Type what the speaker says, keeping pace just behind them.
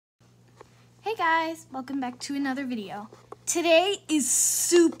Hey guys, welcome back to another video. Today is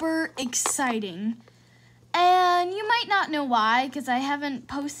super exciting, and you might not know why because I haven't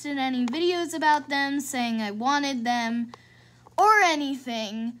posted any videos about them saying I wanted them or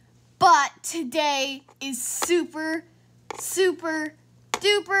anything, but today is super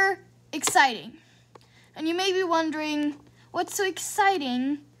duper exciting. And you may be wondering, what's so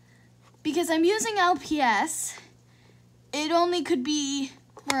exciting? Because I'm using LPS, it only could be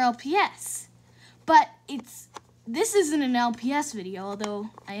more LPS. But this isn't an LPS video, although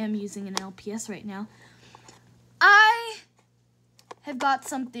I am using an LPS right now. I have got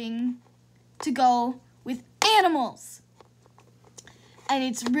something to go with animals. And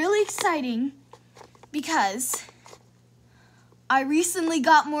it's really exciting because I recently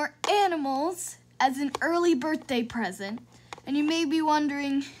got more animals as an early birthday present. And you may be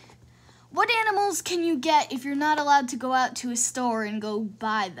wondering, what animals can you get if you're not allowed to go out to a store and go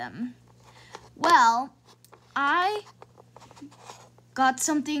buy them? Well, I got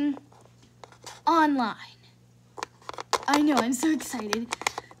something online. I know, I'm so excited.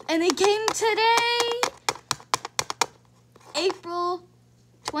 And it came today, April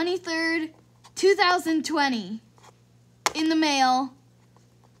 23rd, 2020, in the mail.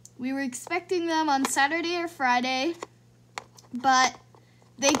 We were expecting them on Saturday or Friday, but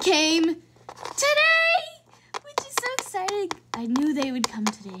they came today, which is so exciting. I knew they would come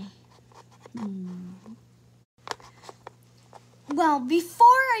today. Well, before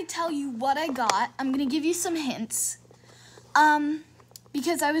I tell you what I got, I'm going to give you some hints.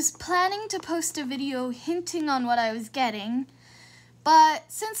 Because I was planning to post a video hinting on what I was getting, but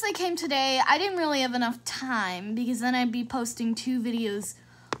since they came today, I didn't really have enough time because then I'd be posting 2 videos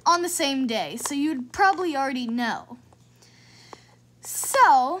on the same day, so you'd probably already know.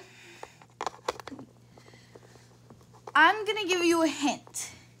 So, I'm going to give you a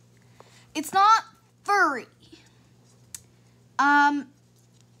hint. It's not furry.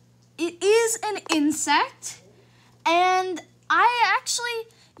 It is an insect, and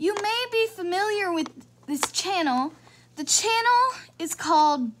you may be familiar with this channel. The channel is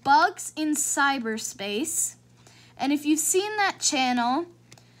called Bugs in Cyberspace, and if you've seen that channel,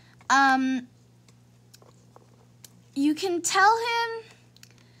 you can tell him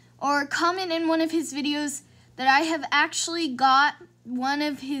or comment in one of his videos that I have actually got one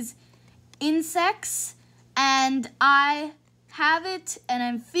of his insects and I have it and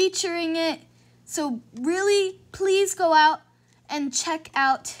I'm featuring it. So really, please go out and check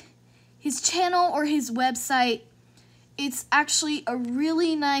out his channel or his website. It's actually a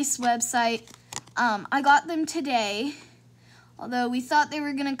really nice website. I got them today, although we thought they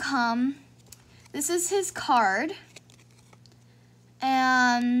were gonna come. This is his card,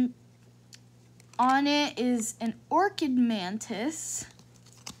 and on it is an orchid mantis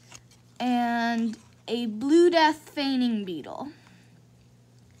and a blue death feigning beetle.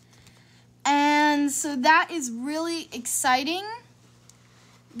 And so that is really exciting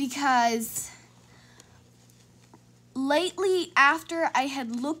because lately, after I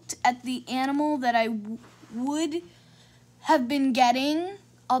had looked at the animal that I would have been getting,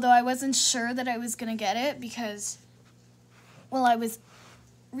 although I wasn't sure that I was going to get it because, well, I was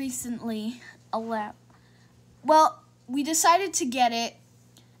recently allowed. Well, we decided to get it,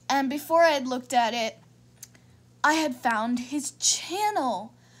 and before I had looked at it, I had found his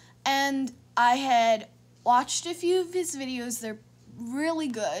channel, and I had watched a few of his videos. They're really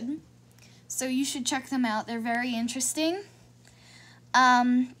good, so you should check them out. They're very interesting.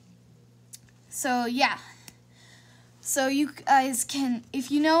 So yeah. So you guys can,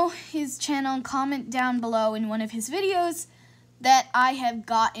 if you know his channel, comment down below in one of his videos that I have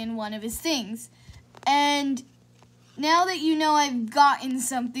gotten one of his things. And now that you know I've gotten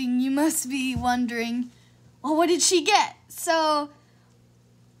something, you must be wondering, well, what did she get? So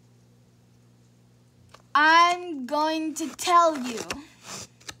I'm going to tell you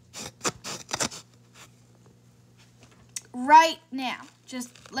right now. Just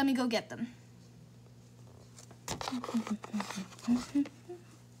let me go get them.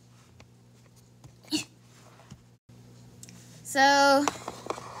 So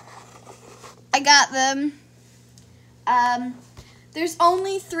I got them. There's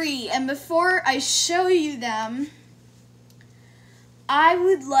only 3, and before I show you them, I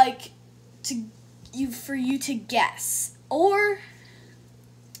would like for you to guess, or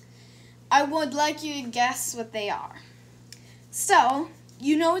I would like you to guess what they are. So,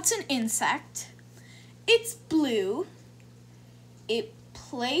 you know it's an insect. It's blue. It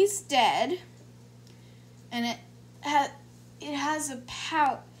plays dead, and it has a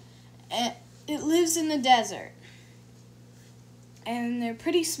pout. It lives in the desert, and they're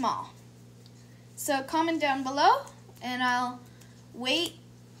pretty small. So comment down below, and I'll wait.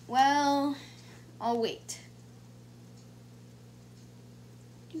 Well, I'll wait.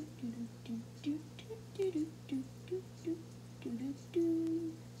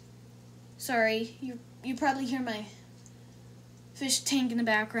 Sorry, you probably hear my fish tank in the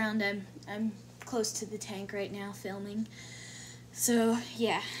background. I'm close to the tank right now filming. So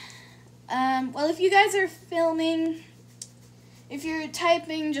yeah. Well, if you guys are filming, if you're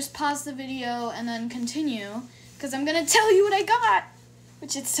typing, just pause the video and then continue, because I'm gonna tell you what I got,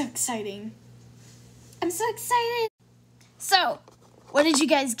 which is so exciting. I'm so excited. So, what did you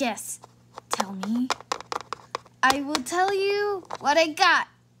guys guess? Tell me. I will tell you what I got.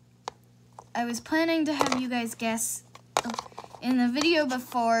 I was planning to have you guys guess in the video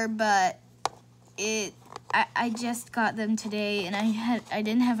before, but I just got them today, and I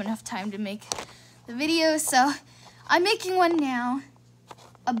didn't have enough time to make the video, so I'm making one now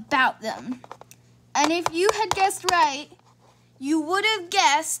about them. And if you had guessed right, you would have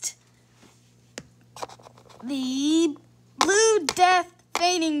guessed the Blue Death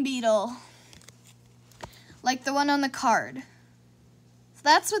Fainting Beetle, like the one on the card. So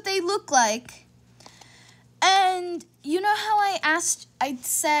that's what they look like. And you know how I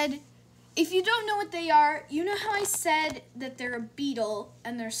said, if you don't know what they are, you know how I said that they're a beetle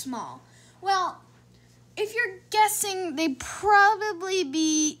and they're small? Well, if you're guessing, they probably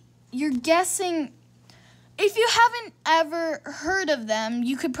be, you're guessing, if you haven't ever heard of them,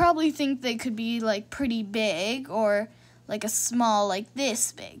 you could probably think they could be like pretty big or like a small, like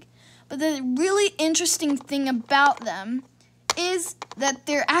this big. But the really interesting thing about them is that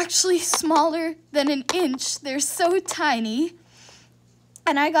they're actually smaller than an inch. They're so tiny.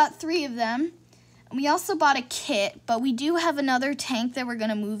 And I got 3 of them. We also bought a kit, but we do have another tank that we're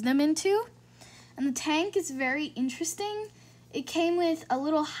going to move them into. And the tank is very interesting. It came with a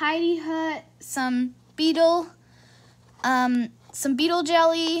little hidey hut, some beetle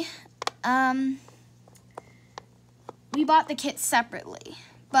jelly. We bought the kit separately,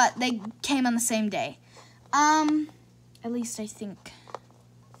 but they came on the same day. At least I think.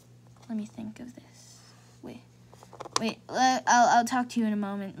 Let me think of this. Wait. I'll talk to you in a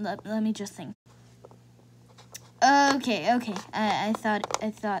moment. Let me just think. Okay. I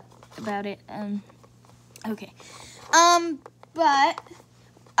thought about it. Okay. But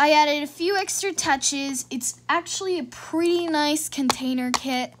I added a few extra touches. It's actually a pretty nice container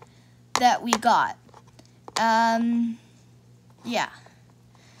kit that we got. Yeah.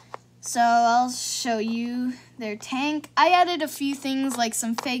 So I'll show you their tank. I added a few things like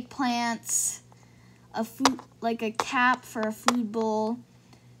some fake plants, like a cap for a food bowl,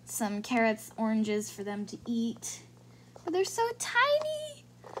 some carrots, oranges for them to eat. But they're so tiny.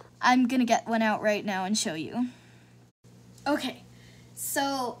 I'm gonna get one out right now and show you. Okay,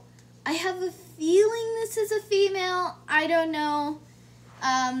 so I have a feeling this is a female. I don't know.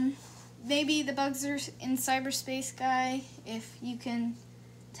 Maybe the Bugs Are in Cyberspace guy, if you can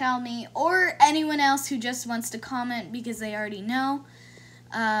tell me, or anyone else who just wants to comment because they already know.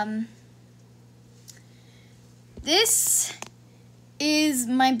 This is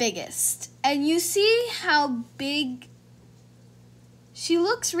my biggest, and you see how big she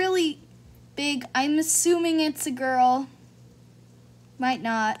looks. Really big. I'm assuming it's a girl, might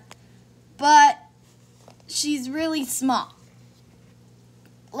not, but she's really small.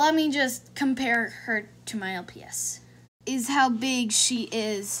 Let me just compare her to my LPS. Is how big she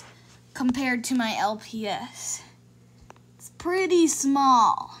is compared to my LPS. It's pretty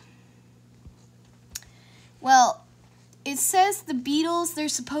small. Well, it says the beetles, they're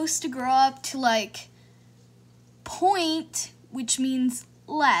supposed to grow up to like point, which means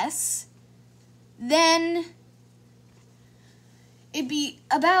less, then it'd be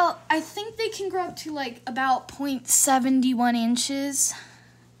about, I think they can grow up to like about 0.71 inches.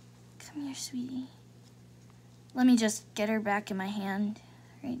 Come here, sweetie. Let me just get her back in my hand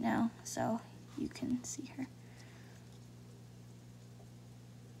right now so you can see her.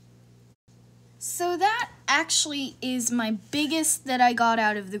 So that actually is my biggest that I got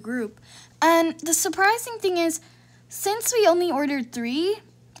out of the group. And the surprising thing is, since we only ordered 3,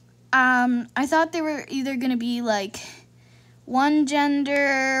 I thought they were either going to be like one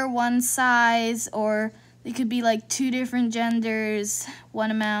gender, one size, or they could be like 2 different genders,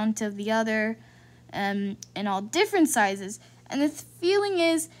 one amount of the other. And all different sizes. And the feeling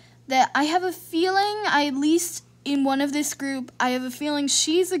is that I have a feeling, at least in one of this group, I have a feeling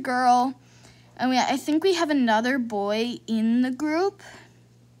she's a girl. And I think we have another boy in the group,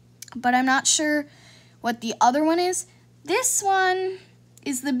 but I'm not sure what the other one is. This one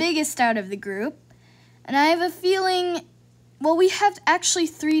is the biggest out of the group, and I have a feeling well, we have actually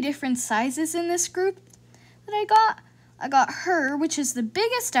 3 different sizes in this group that I got. I got her, which is the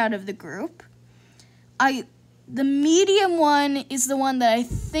biggest out of the group. The medium one is the one that I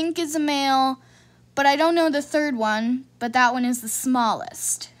think is a male, but I don't know the third one, but that one is the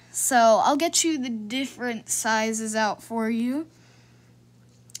smallest. So I'll get you the different sizes out for you.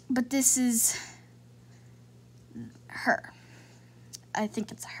 But this is her. I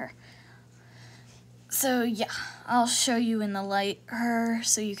think it's her. So yeah, I'll show you in the light her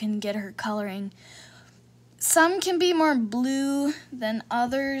so you can get her coloring. Some can be more blue than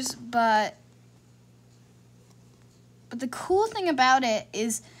others, but the cool thing about it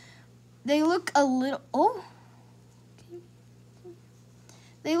is they look a little,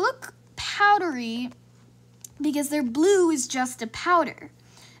 they look powdery because their blue is just a powder.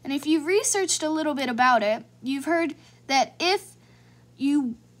 And if you've researched a little bit about it, you've heard that if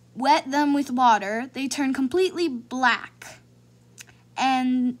you wet them with water, they turn completely black.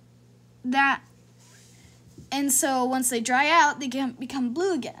 And so once they dry out, they can become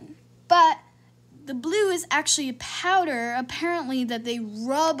blue again. But the blue is actually a powder, apparently, that they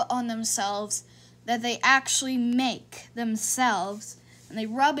rub on themselves, that they actually make themselves, and they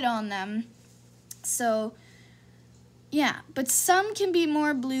rub it on them. So, yeah, but some can be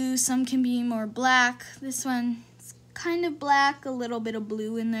more blue, some can be more black. This one is kind of black, a little bit of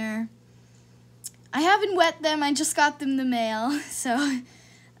blue in there. I haven't wet them, I just got them the mail, so,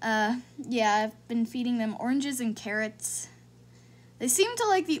 yeah, I've been feeding them oranges and carrots. They seem to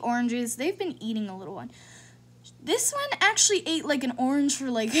like the oranges. They've been eating a little one. This one actually ate like an orange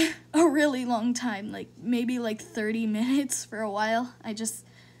for like a really long time, like maybe like 30 minutes for a while. I just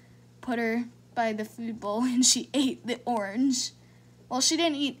put her by the food bowl and she ate the orange. Well, she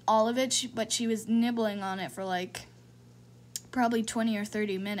didn't eat all of it, but she was nibbling on it for like probably 20 or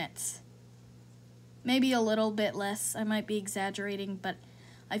 30 minutes. Maybe a little bit less. I might be exaggerating, but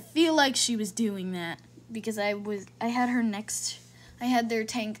I feel like she was doing that because I had their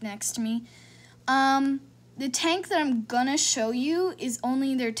tank next to me. The tank that I'm gonna show you is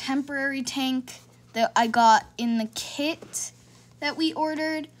only their temporary tank that I got in the kit that we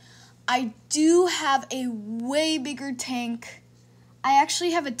ordered. I do have a way bigger tank. I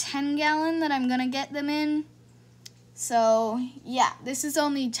actually have a 10-gallon that I'm gonna get them in. So, yeah, this is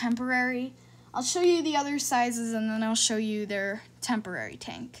only temporary. I'll show you the other sizes and then I'll show you their temporary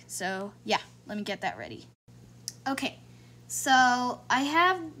tank. So, yeah, let me get that ready. Okay. So I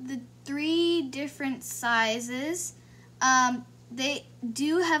have the 3 different sizes. They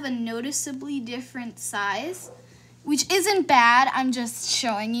do have a noticeably different size, which isn't bad. I'm just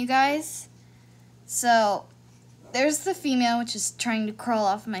showing you guys. So there's the female, which is trying to crawl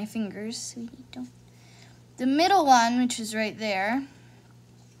off my fingers. So you don't. The middle one, which is right there.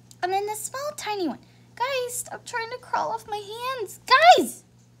 And then the small, tiny one. Guys, stop trying to crawl off my hands. Guys!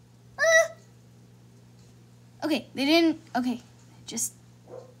 Okay, they're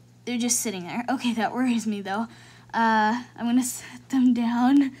just sitting there. Okay, that worries me though. I'm gonna set them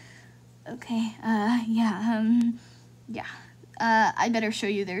down. Okay, yeah. I better show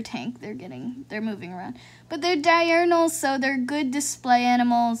you their tank. They're moving around. But they're diurnal, so they're good display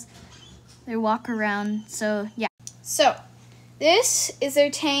animals. They walk around, so yeah. So, this is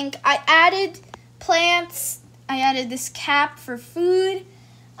their tank. I added plants. I added this cap for food.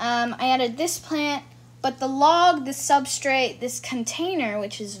 I added this plant. But the log, the substrate, this container,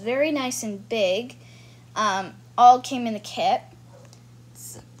 which is very nice and big, all came in the kit.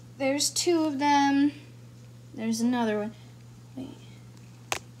 So there's 2 of them. There's another one. Wait.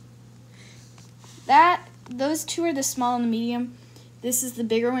 Those 2 are the small and the medium. This is the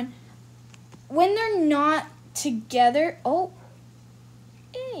bigger one. When they're not together,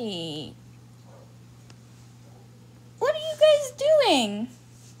 hey. What are you guys doing?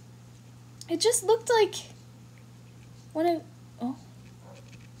 It just looked like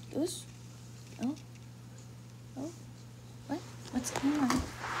those, what's going on?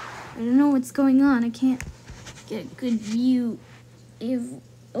 I don't know what's going on. I can't get a good view.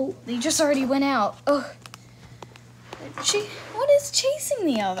 They just already went out. Oh, what is chasing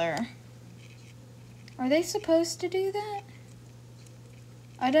the other? Are they supposed to do that?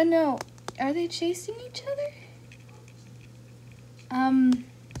 I don't know. Are they chasing each other?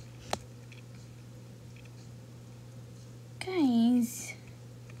 Guys,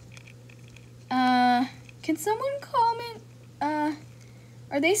 can someone comment,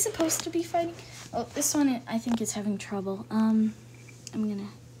 are they supposed to be fighting? Oh, this one I think is having trouble. I'm gonna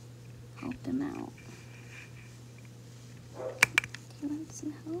help him out. Do you want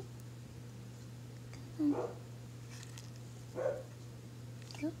some help? Come on.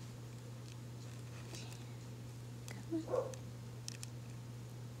 Go. Come on.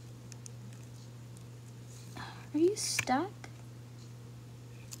 Are you stuck?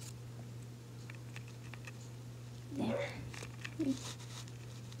 There.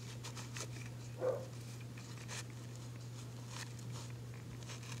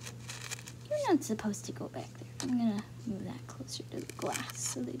 You're not supposed to go back there. I'm gonna move that closer to the glass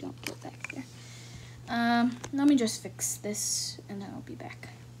so they don't get back there. Let me just fix this and then I'll be back.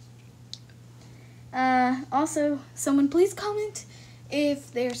 Also, someone please comment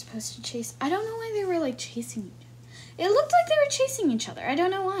if they're supposed to chase. I don't know why they were like chasing each other. It looked like they were chasing each other. I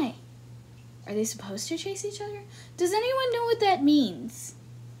don't know why. Are they supposed to chase each other? Does anyone know what that means?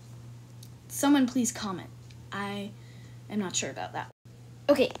 Someone please comment. I am not sure about that.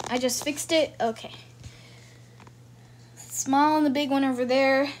 Okay, I just fixed it. Okay. Small and the big one over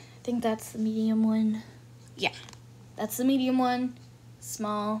there. I think that's the medium one. Yeah, that's the medium one.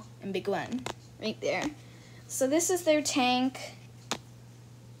 Small and big one right there. So this is their tank.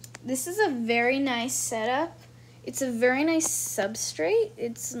 This is a very nice setup. It's a very nice substrate.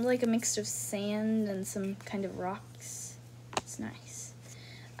 It's like a mix of sand and some kind of rocks. It's nice.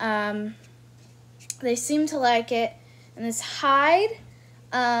 They seem to like it. And this hide,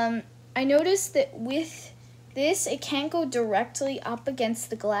 I noticed that with this, it can't go directly up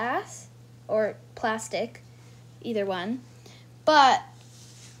against the glass or plastic, either one. But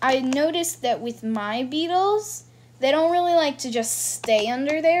I noticed that with my beetles, they don't really like to just stay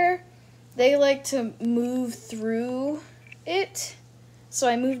under there. They like to move through it. So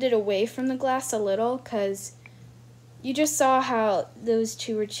I moved it away from the glass a little because you just saw how those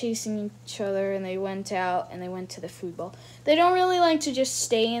two were chasing each other and they went out and they went to the food bowl. They don't really like to just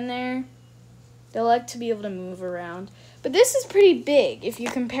stay in there. They like to be able to move around. But this is pretty big if you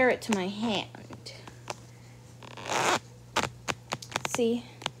compare it to my hand. See?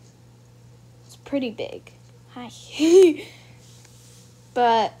 It's pretty big. Hi.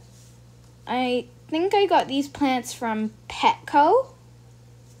 But I think I got these plants from Petco.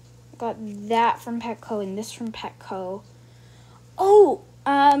 I got that from Petco and this from Petco. Oh,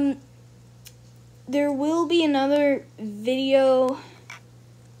 there will be another video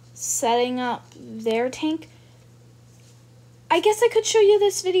setting up their tank. I guess I could show you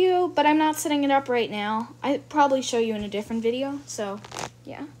this video, but I'm not setting it up right now. I'd probably show you in a different video, so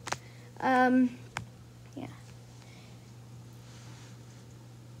yeah. Yeah.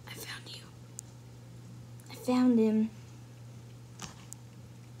 I found you. I found him.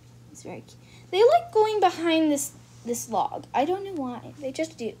 He's very cute. They like going behind this log. I don't know why. They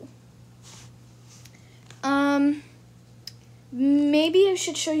just do. Maybe I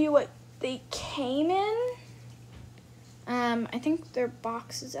should show you what they came in. I think their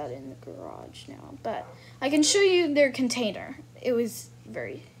box is out in the garage now, but I can show you their container. It was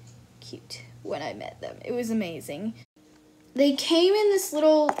very cute when I met them. It was amazing. They came in this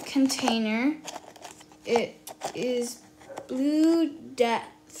little container. It is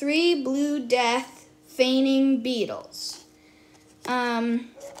three Blue Death feigning beetles.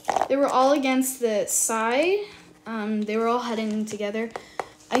 They were all against the side. They were all heading together.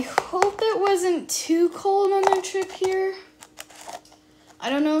 I hope it wasn't too cold on their trip here. I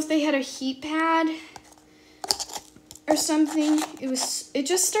don't know if they had a heat pad or something. It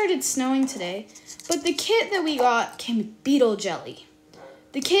just started snowing today. But the kit that we got came with beetle jelly.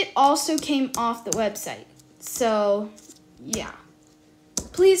 The kit also came off the website. So, yeah.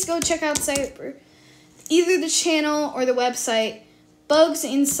 Please go check out either the channel or the website, Bugs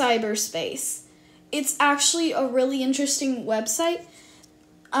in Cyberspace. It's actually a really interesting website.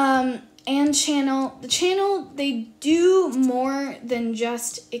 And channel. The channel, they do more than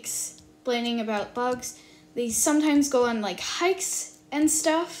just explaining about bugs. They sometimes go on like hikes and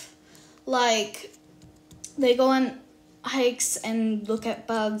stuff. Like they go on hikes and look at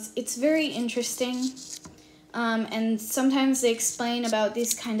bugs. It's very interesting. And sometimes they explain about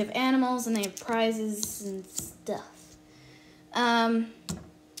these kind of animals and they have prizes and stuff.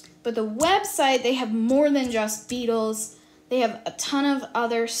 But the website, they have more than just beetles. They have a ton of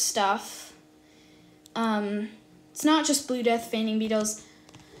other stuff. It's not just Blue Death feigning beetles.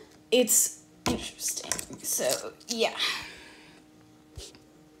 It's interesting. So, yeah.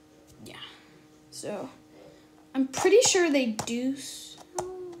 Yeah. So, I'm pretty sure they do sell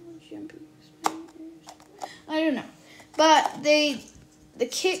jumpy spiders. I don't know. But the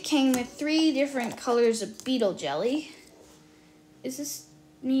kit came with 3 different colors of beetle jelly. Does this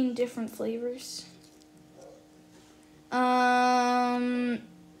mean different flavors?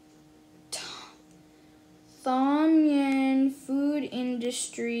 Thomyan Food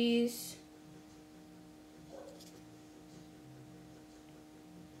Industries.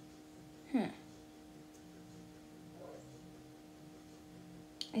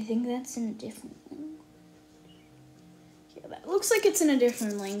 I think that's in a different language. that looks like it's in a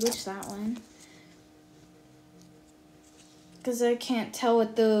different language, that one. Because I can't tell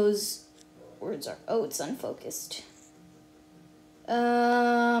what those words are. Oh, it's unfocused.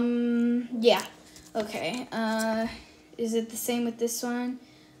 Yeah. Okay. Is it the same with this one?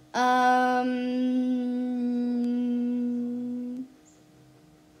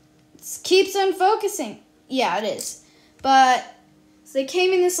 It keeps unfocusing. Yeah, it is. But so they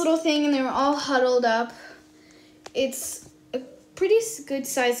came in this little thing and they were all huddled up. It's a pretty good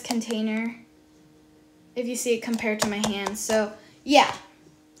sized container if you see it compared to my hand. So yeah,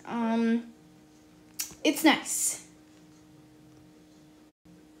 it's nice.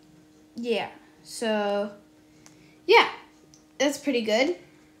 Yeah, so yeah, that's pretty good.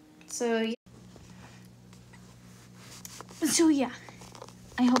 So yeah,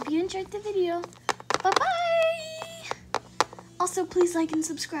 I hope you enjoyed the video. Bye-bye! Also, please like and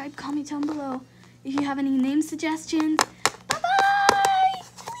subscribe, comment down below if you have any name suggestions,